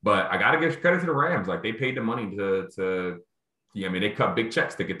 But I got to give credit to the Rams. Like, they paid the money to I mean, they cut big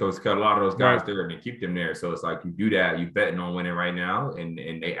checks to cut a lot of those guys there and keep them there. So it's like, you do that, you betting on winning right now, and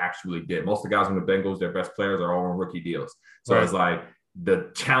they actually did. Most of the guys on the Bengals, their best players are all on rookie deals. So It's like,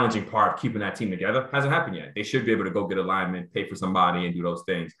 the challenging part of keeping that team together hasn't happened yet. They should be able to go get a lineman, pay for somebody, and do those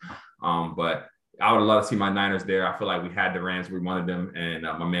things. But I would love to see my Niners there. I feel like we had the Rams, we wanted them, and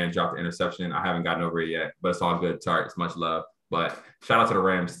my man dropped the interception. I haven't gotten over it yet, but it's all good. It's much love. But shout out to the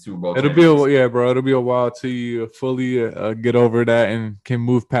Rams, Super Bowl. It'll be a while till you fully get over that and can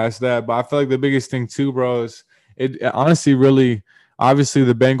move past that. But I feel like the biggest thing too, bro, is it honestly really. Obviously,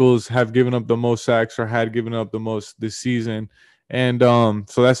 the Bengals have given up the most sacks or had given up the most this season. And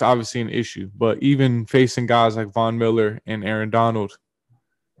so that's obviously an issue. But even facing guys like Von Miller and Aaron Donald.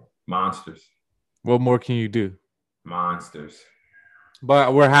 Monsters. What more can you do? Monsters.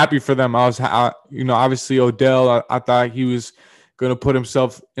 But we're happy for them. Obviously Odell, I thought he was going to put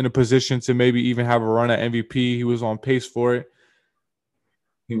himself in a position to maybe even have a run at MVP. He was on pace for it.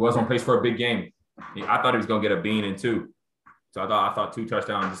 He was on pace for a big game. I thought he was going to get a bean in 2. So I thought 2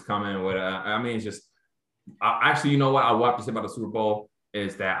 touchdowns just coming with. It's just. Actually, you know what? What I have to say about the Super Bowl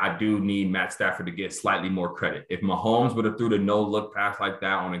is that I do need Matt Stafford to get slightly more credit. If Mahomes would have threw the no-look pass like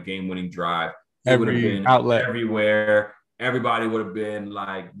that on a game-winning drive, it would have been outlet everywhere. Everybody would have been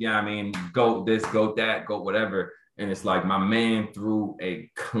like, yeah, I mean, goat this, goat that, goat whatever. And it's like my man threw a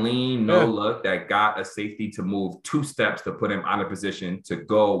clean no-look that got a safety to move 2 steps to put him out of position to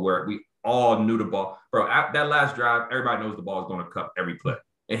go where we all knew the ball. Bro, at that last drive, everybody knows the ball is going to cut every play.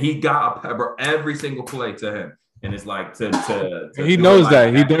 And he got a pepper every single play to him. And it's like to He do it knows like that.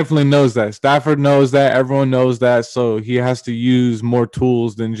 He that. definitely knows that. Stafford knows that. Everyone knows that. So he has to use more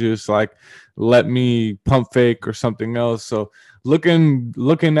tools than just like let me pump fake or something else. So looking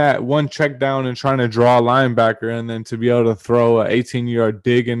at one check down and trying to draw a linebacker and then to be able to throw an 18-yard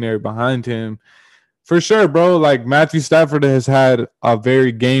dig in there behind him. For sure, bro. Like Matthew Stafford has had a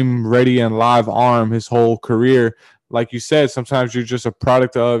very game ready and live arm his whole career. Like you said, sometimes you're just a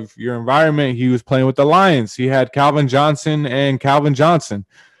product of your environment. He was playing with the Lions. He had Calvin Johnson and Calvin Johnson.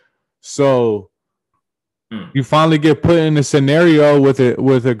 So you finally get put in a scenario with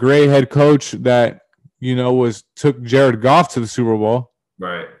a great head coach that was took Jared Goff to the Super Bowl.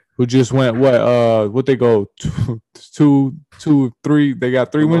 Right. Who just went what they go two, three? They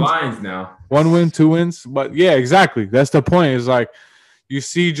got 3 wins. The Lions now. 1 win, 2 wins. But yeah, exactly. That's the point. Is like you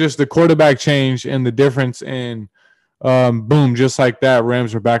see just the quarterback change and the difference in boom, just like that,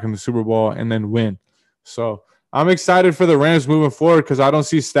 Rams are back in the Super Bowl and then win. So I'm excited for the Rams moving forward because I don't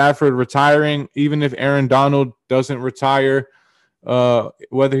see Stafford retiring, even if Aaron Donald doesn't retire.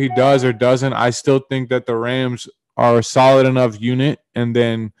 Whether he does or doesn't, I still think that the Rams are a solid enough unit. And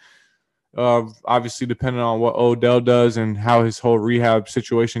then obviously depending on what Odell does and how his whole rehab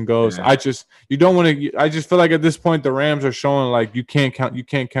situation goes. Yeah. I just feel like at this point the Rams are showing like you can't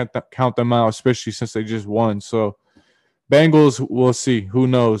count them out, especially since they just won. So Bengals, we'll see. Who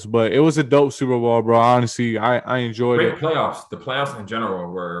knows? But it was a dope Super Bowl, bro. Honestly, I enjoyed it. Great playoffs. The playoffs in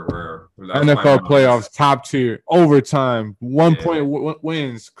general were NFL playoffs, top tier, overtime, 1 point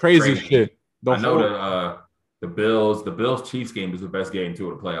wins, crazy shit. I know the Bills Chiefs game was the best game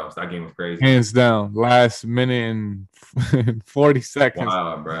too of the playoffs. That game was crazy. Hands down. Last minute and 40 seconds.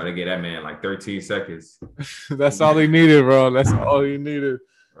 Wow, bro. They gave that man like 13 seconds. That's all he needed, bro. That's all he needed.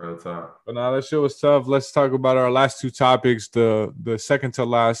 Real tough. But now that shit was tough. Let's talk about our last 2 topics. The second to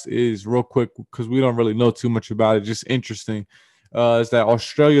last is real quick because we don't really know too much about it. Just interesting. Is that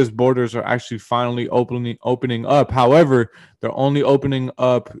Australia's borders are actually finally opening up. However, they're only opening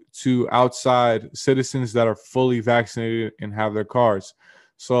up to outside citizens that are fully vaccinated and have their cards.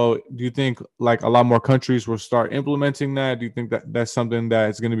 So do you think like a lot more countries will start implementing that? Do you think that that's something that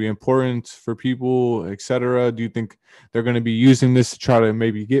is going to be important for people, et cetera? Do you think they're going to be using this to try to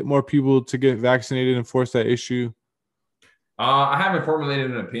maybe get more people to get vaccinated and force that issue? I haven't formulated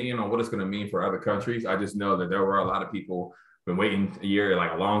an opinion on what it's going to mean for other countries. I just know that there were a lot of people been waiting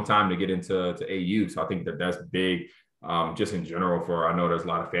a long time to get into AU. So I think that's big. Just in general I know there's a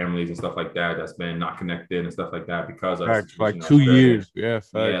lot of families and stuff like that that's been not connected and stuff like that because of like 2 years. Yeah.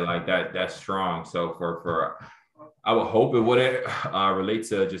 Like that's strong. So for I would hope it wouldn't relate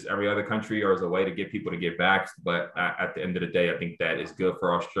to just every other country or as a way to get people to get vaxxed. But at the end of the day, I think that is good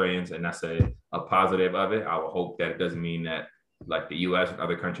for Australians and that's a positive of it. I would hope that it doesn't mean that like the U.S. and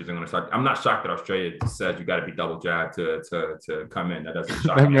other countries are going to start. I'm not shocked that Australia says you got to be double jabbed to come in. That doesn't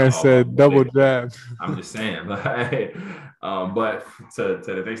shock me. That man said double jab. I'm just saying. But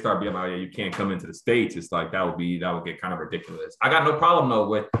if they start being like, yeah, you can't come into the States, it's like that would get kind of ridiculous. I got no problem though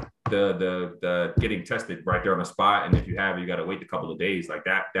with the getting tested right there on the spot, and if you have it, you got to wait a couple of days like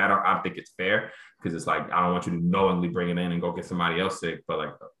that. I think it's fair because it's like I don't want you to knowingly bring it in and go get somebody else sick. But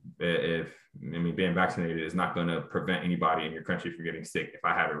like being vaccinated is not going to prevent anybody in your country from getting sick if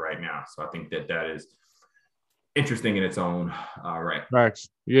I have it right now. So I think that is interesting in its own right. Right.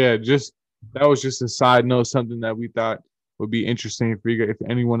 Yeah, that was just a side note, something that we thought would be interesting for you. If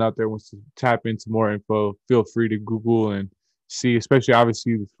anyone out there wants to tap into more info, feel free to Google and see, especially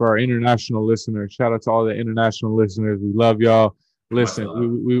obviously for our international listeners. Shout out to all the international listeners. We love y'all.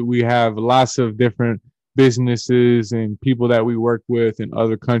 Listen, we have lots of different businesses and people that we work with in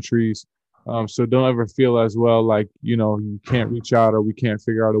other countries. So don't ever feel as well like, you can't reach out or we can't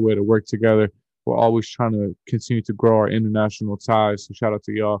figure out a way to work together. We're always trying to continue to grow our international ties. So shout out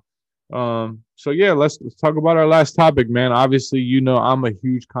to y'all. So yeah, let's talk about our last topic, man. Obviously, I'm a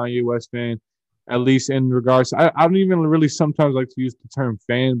huge Kanye West fan, at least in regards. I don't even really sometimes like to use the term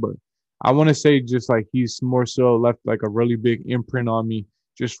fan, but I want to say just like he's more so left like a really big imprint on me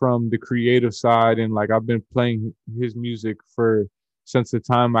just from the creative side. And like I've been playing his music since the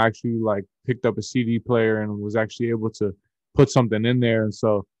time I actually like picked up a CD player and was actually able to put something in there. And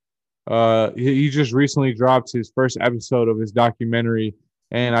so he just recently dropped his first episode of his documentary.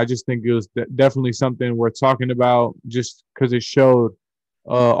 And I just think it was definitely something worth talking about just because it showed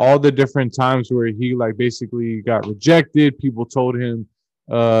all the different times where he like basically got rejected. People told him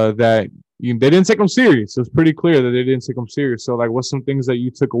that they didn't take him serious. So it's pretty clear that they didn't take him serious. So like, what's some things that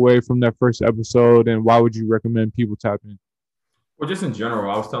you took away from that first episode and why would you recommend people tap in? Well, just in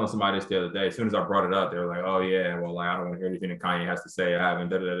general, I was telling somebody this the other day. As soon as I brought it up, they were like, "Oh yeah, well, like I don't want to hear anything that Kanye has to say. I haven't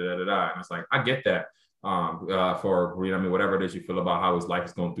da da da da da." And it's like I get that, for, you know, I mean, whatever it is you feel about how his life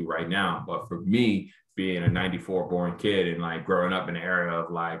is going through right now. But for me, being a 94 born kid and like growing up in an era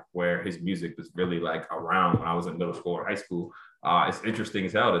of like where his music was really like around when I was in middle school or high school, it's interesting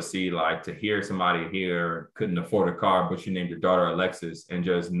as hell to see, like, to hear somebody here couldn't afford a car, but you named your daughter Alexis and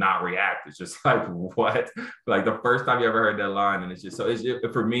just not react. It's just like, what? Like the first time you ever heard that line. And it's just, so it's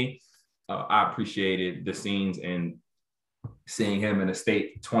for me, I appreciated the scenes and seeing him in a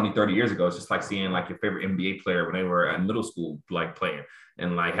state 20, 30 years ago. It's just like seeing like your favorite NBA player when they were at middle school, like playing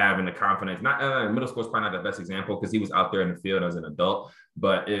and like having the confidence. Not middle school is probably not the best example because he was out there in the field as an adult,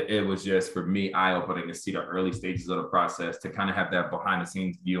 but it was just for me eye-opening to see the early stages of the process, to kind of have that behind the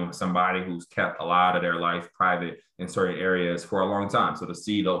scenes view on somebody who's kept a lot of their life private in certain areas for a long time. So to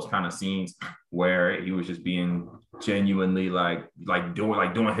see those kind of scenes where he was just being genuinely like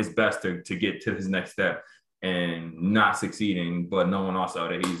doing his best to get to his next step and not succeeding, but knowing also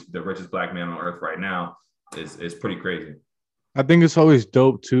that he's the richest black man on earth right now is pretty crazy. I think it's always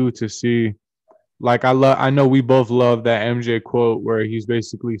dope too to see, like, I know we both love that MJ quote where he's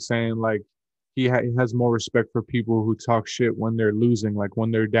basically saying like he has more respect for people who talk shit when they're losing, like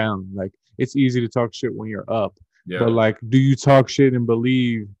when they're down. Like it's easy to talk shit when you're up, but like, do you talk shit and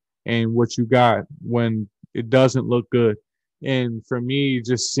believe in what you got when it doesn't look good? And for me,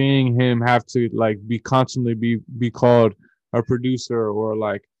 just seeing him have to like be constantly be called a producer or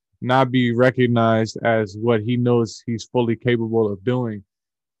like not be recognized as what he knows he's fully capable of doing,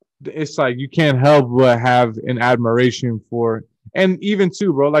 it's like you can't help but have an admiration for. And even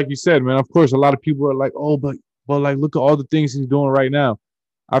too, bro, like you said, man, of course a lot of people are like, oh, but like look at all the things he's doing right now.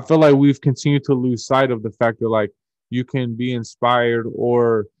 I feel like we've continued to lose sight of the fact that like you can be inspired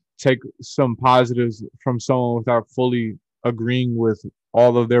or take some positives from someone without fully agreeing with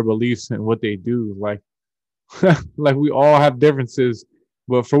all of their beliefs and what they do. Like like we all have differences,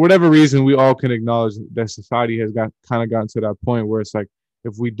 but for whatever reason we all can acknowledge that society has gotten to that point where it's like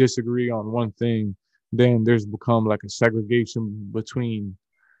if we disagree on one thing, then there's become like a segregation between,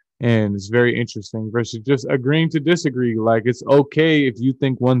 and it's very interesting versus just agreeing to disagree. Like it's okay if you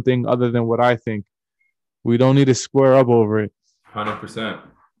think one thing other than what I think. We don't need to square up over it.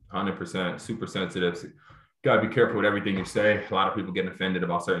 100%, super sensitive. Gotta be careful with everything you say. A lot of people getting offended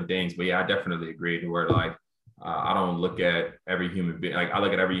about certain things, but yeah, I definitely agree to where like I don't look at every human being like I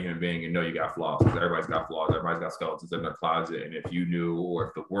look at every human being and know you got flaws, because everybody's got flaws. Everybody's got skeletons in their closet, and if you knew, or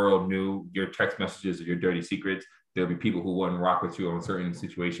if the world knew your text messages or your dirty secrets, there'll be people who wouldn't rock with you on certain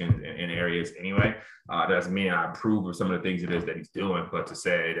situations and areas anyway. That doesn't mean I approve of some of the things it is that he's doing, but to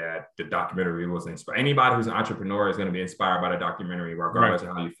say that the documentary was inspired. Anybody who's an entrepreneur is going to be inspired by the documentary, regardless of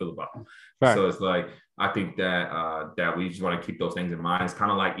how you feel about it. Right. So it's like, I think that that we just want to keep those things in mind. It's kind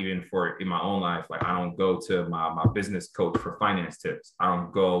of like even for in my own life, like I don't go to my business coach for finance tips. I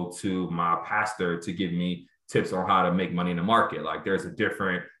don't go to my pastor to give me tips on how to make money in the market. Like there's a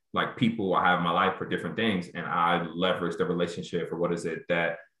different like people I have in my life for different things, and I leverage the relationship for what is it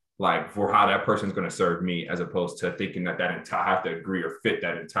that like for how that person's going to serve me, as opposed to thinking that I have to agree or fit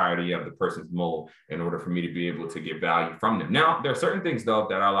that entirety of the person's mold in order for me to be able to get value from them. Now, there are certain things though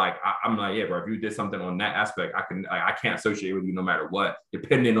that are like, I'm like, yeah, bro, if you did something on that aspect, I can't associate with you no matter what,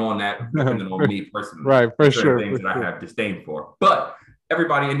 depending on me personally. Right, for sure. Things that I have disdain for, but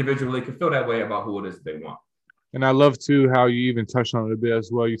everybody individually can feel that way about who it is they want. And I love too how you even touched on it a bit as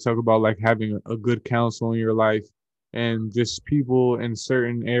well. You talk about like having a good counsel in your life, and just people in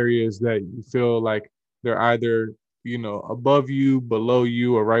certain areas that you feel like they're either, you know, above you, below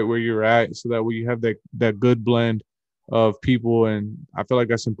you, or right where you're at, so that way you have that good blend of people. And I feel like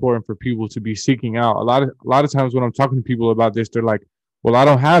that's important for people to be seeking out. A lot of times when I'm talking to people about this, they're like, well, I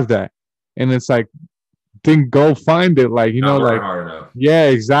don't have that. And it's like, then go find it. Like, you know, like, yeah,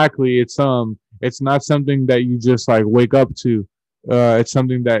 exactly. It's not something that you just like wake up to. It's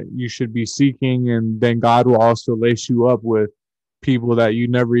something that you should be seeking, and then God will also lace you up with people that you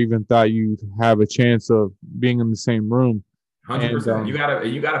never even thought you'd have a chance of being in the same room. 100%.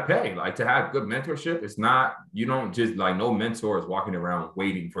 You gotta pay like to have good mentorship. It's not, you don't just like, no mentor is walking around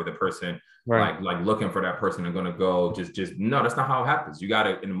waiting for the person, right, like looking for that person and gonna go just no, that's not how it happens. You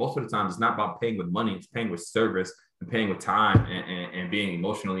gotta, and most of the time it's not about paying with money, it's paying with service and paying with time and being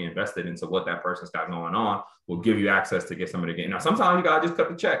emotionally invested into what that person's got going on will give you access to get somebody to get. Now sometimes you gotta just cut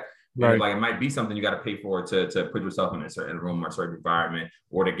the check. Right. Like it might be something you got to pay for to put yourself in a certain room or a certain environment,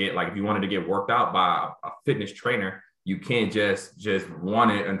 or to get, like, if you wanted to get worked out by a fitness trainer, you can't just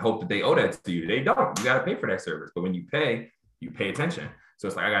want it and hope that they owe that to you. They don't. You got to pay for that service. But when you pay attention. So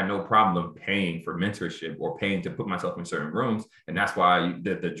it's like I got no problem paying for mentorship or paying to put myself in certain rooms. And that's why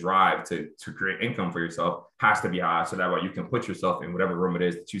the drive to create income for yourself has to be high. So that way you can put yourself in whatever room it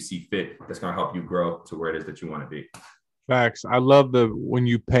is that you see fit that's going to help you grow to where it is that you want to be. Facts. I love when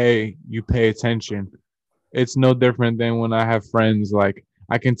you pay attention. It's no different than when I have friends. Like,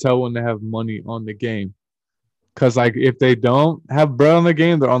 I can tell when they have money on the game. Cause like if they don't have bread on the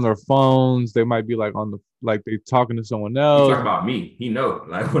game, they're on their phones. They might be like they're talking to someone else. You talking about me? He know.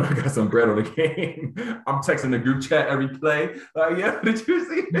 Like when I got some bread on the game, I'm texting the group chat every play. Like, yeah, did you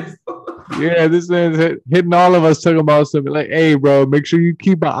see this? Yeah, this is hitting all of us talking about something like, hey, bro, make sure you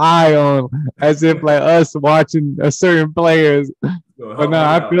keep an eye on, as if like us watching a certain players. But no,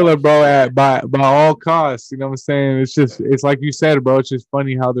 I feel it, bro. By all costs, you know what I'm saying? It's like you said, bro. It's just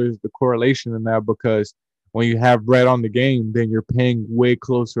funny how there's the correlation in that, because when you have bread on the game, then you're paying way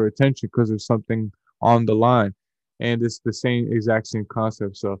closer attention because there's something on the line, and it's the exact same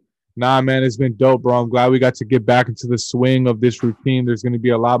concept. So, nah, man, it's been dope, bro. I'm glad we got to get back into the swing of this routine. There's going to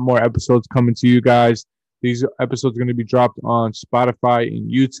be a lot more episodes coming to you guys. These episodes are going to be dropped on Spotify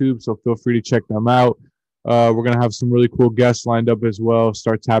and YouTube, so feel free to check them out. We're going to have some really cool guests lined up as well.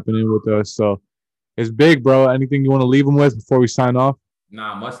 Start tapping in with us. So it's big, bro. Anything you want to leave them with before we sign off?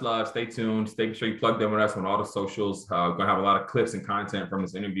 Nah, much love. Stay tuned. Stay sure you plug them with us on all the socials. We're going to have a lot of clips and content from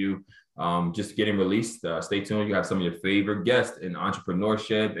this interview just getting released. Stay tuned. You have some of your favorite guests in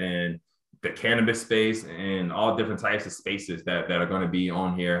entrepreneurship and the cannabis space and all different types of spaces that are going to be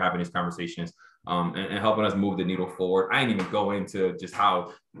on here having these conversations and helping us move the needle forward. I ain't even go into just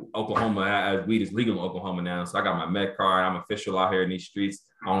how Oklahoma, as weed is legal in Oklahoma now. So I got my med card. I'm official out here in these streets.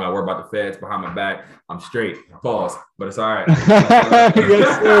 I don't got to worry about the feds behind my back. I'm straight. Pause. But it's all right.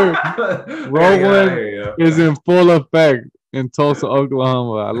 Yes, sir. Rolling is in full effect in Tulsa,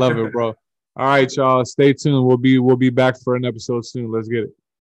 Oklahoma. I love it, bro. All right, y'all. Stay tuned. We'll be back for an episode soon. Let's get it.